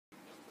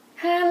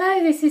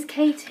Hello, this is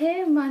Kate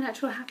here,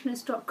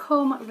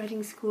 mynaturalhappiness.com,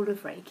 Reading School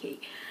of Reiki,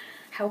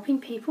 helping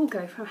people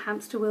go from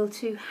hamster wheel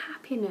to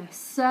happiness.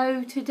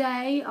 So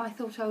today I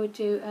thought I would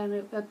do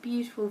a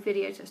beautiful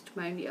video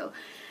testimonial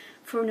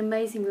for an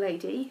amazing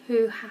lady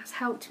who has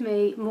helped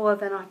me more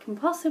than I can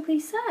possibly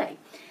say.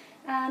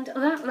 And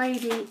that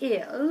lady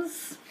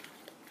is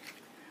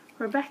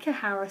Rebecca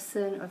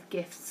Harrison of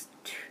Gifts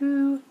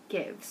to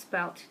Give,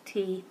 spelt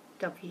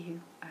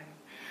T-W-O.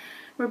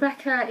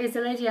 Rebecca is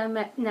a lady I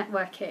met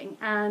networking,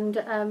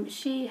 and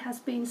she has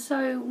been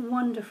so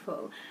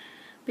wonderful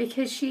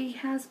because she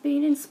has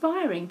been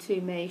inspiring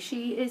to me.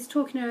 She is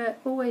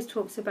always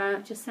talks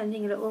about just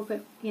sending a little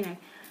bit,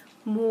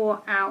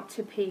 more out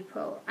to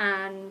people.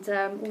 And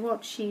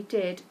what she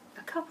did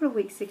a couple of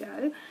weeks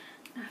ago,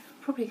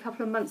 probably a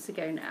couple of months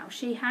ago now,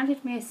 she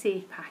handed me a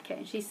seed packet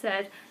and she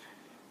said,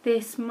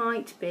 this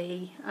might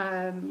be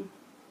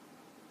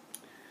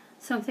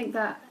something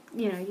that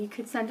you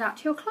could send out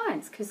to your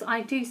clients, because I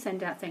do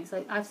send out things.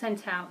 I've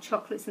sent out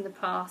chocolates in the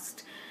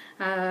past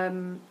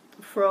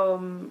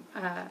from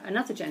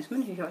another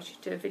gentleman who I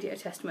should do a video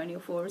testimonial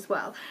for as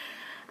well,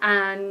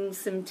 and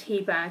some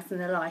tea bags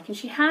and the like, and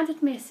she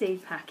handed me a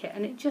seed packet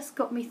and it just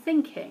got me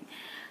thinking.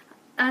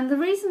 And the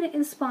reason it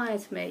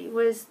inspired me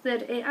was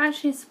that it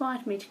actually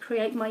inspired me to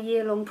create my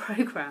year-long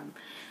program,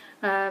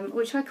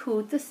 which I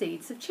called the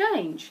Seeds of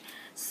Change.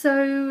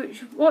 So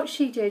what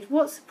she did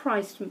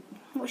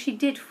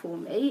for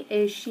me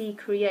is she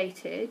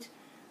created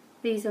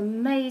these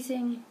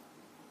amazing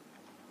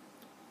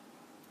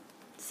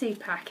seed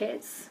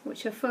packets,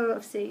 which are full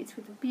of seeds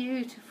with a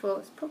beautiful,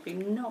 it's probably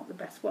not the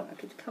best one, I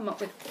could come up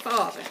with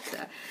far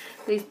better,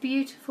 these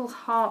beautiful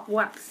heart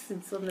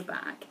waxes on the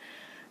back.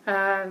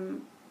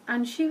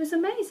 And she was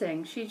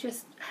amazing. She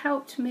just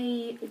helped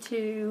me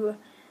to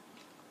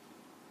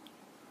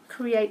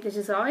create the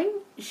design.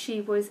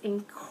 She was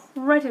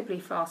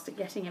incredibly fast at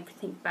getting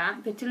everything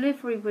back. The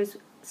delivery was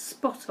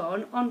spot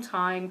on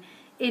time,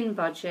 in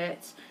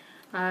budget,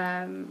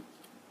 and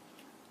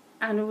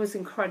it was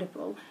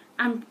incredible.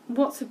 And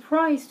what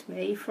surprised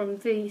me from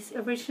the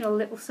original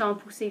little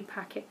sample seed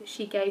packet that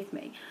she gave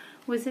me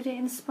was that it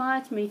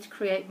inspired me to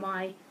create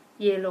my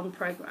year-long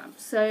program.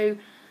 So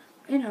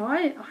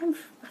I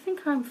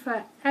think I'm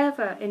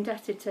forever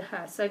indebted to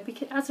her. So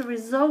because as a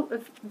result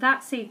of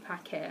that seed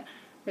packet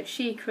that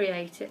she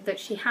created, that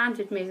she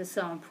handed me as a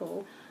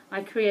sample,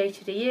 I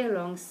created a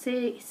year-long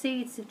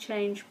Seeds of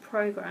Change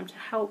program to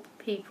help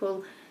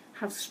people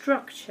have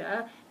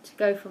structure to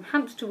go from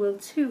hamster wheel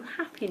to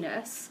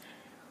happiness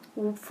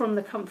from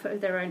the comfort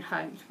of their own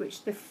homes,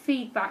 which the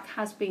feedback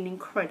has been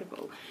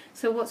incredible.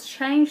 So what's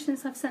changed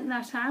since I've sent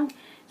that out?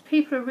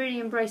 People are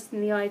really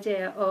embracing the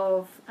idea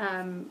of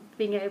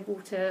being able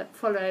to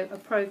follow a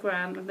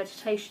program, a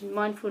meditation,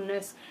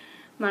 mindfulness,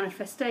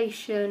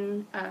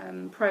 manifestation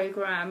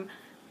program,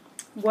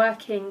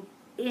 working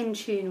in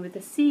tune with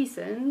the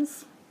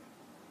seasons,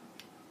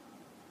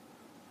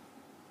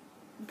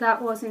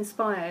 that was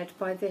inspired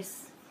by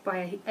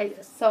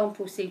a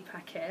sample seed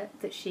packet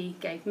that she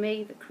gave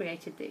me that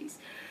created these.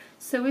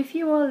 So if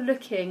you are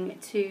looking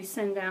to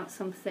send out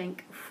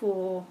something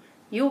for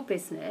your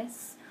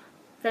business,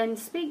 then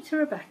speak to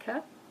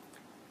Rebecca,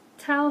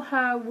 tell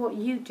her what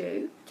you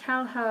do,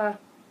 tell her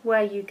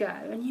where you go,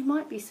 and you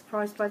might be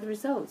surprised by the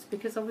results,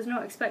 because I was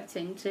not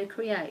expecting to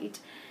create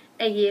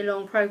a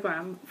year-long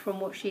program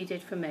from what she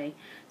did for me.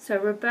 So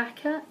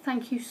Rebecca,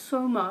 thank you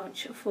so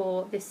much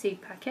for this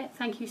seed packet.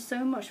 Thank you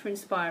so much for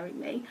inspiring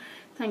me.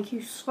 Thank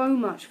you so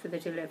much for the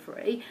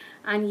delivery.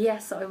 And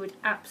yes, I would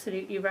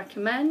absolutely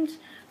recommend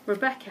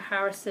Rebecca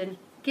Harrison,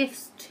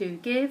 Gifts to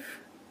Give,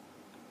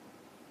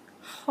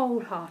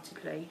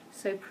 wholeheartedly.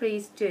 So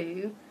please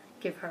do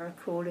give her a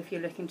call if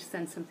you're looking to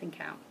send something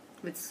out.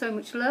 With so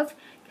much love,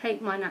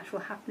 Kate,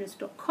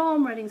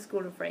 mynaturalhappiness.com, Reading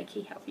School of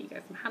Reiki, helping you go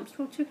from hamster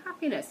wheel to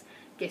happiness.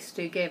 Gifts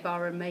to Give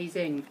are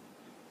amazing.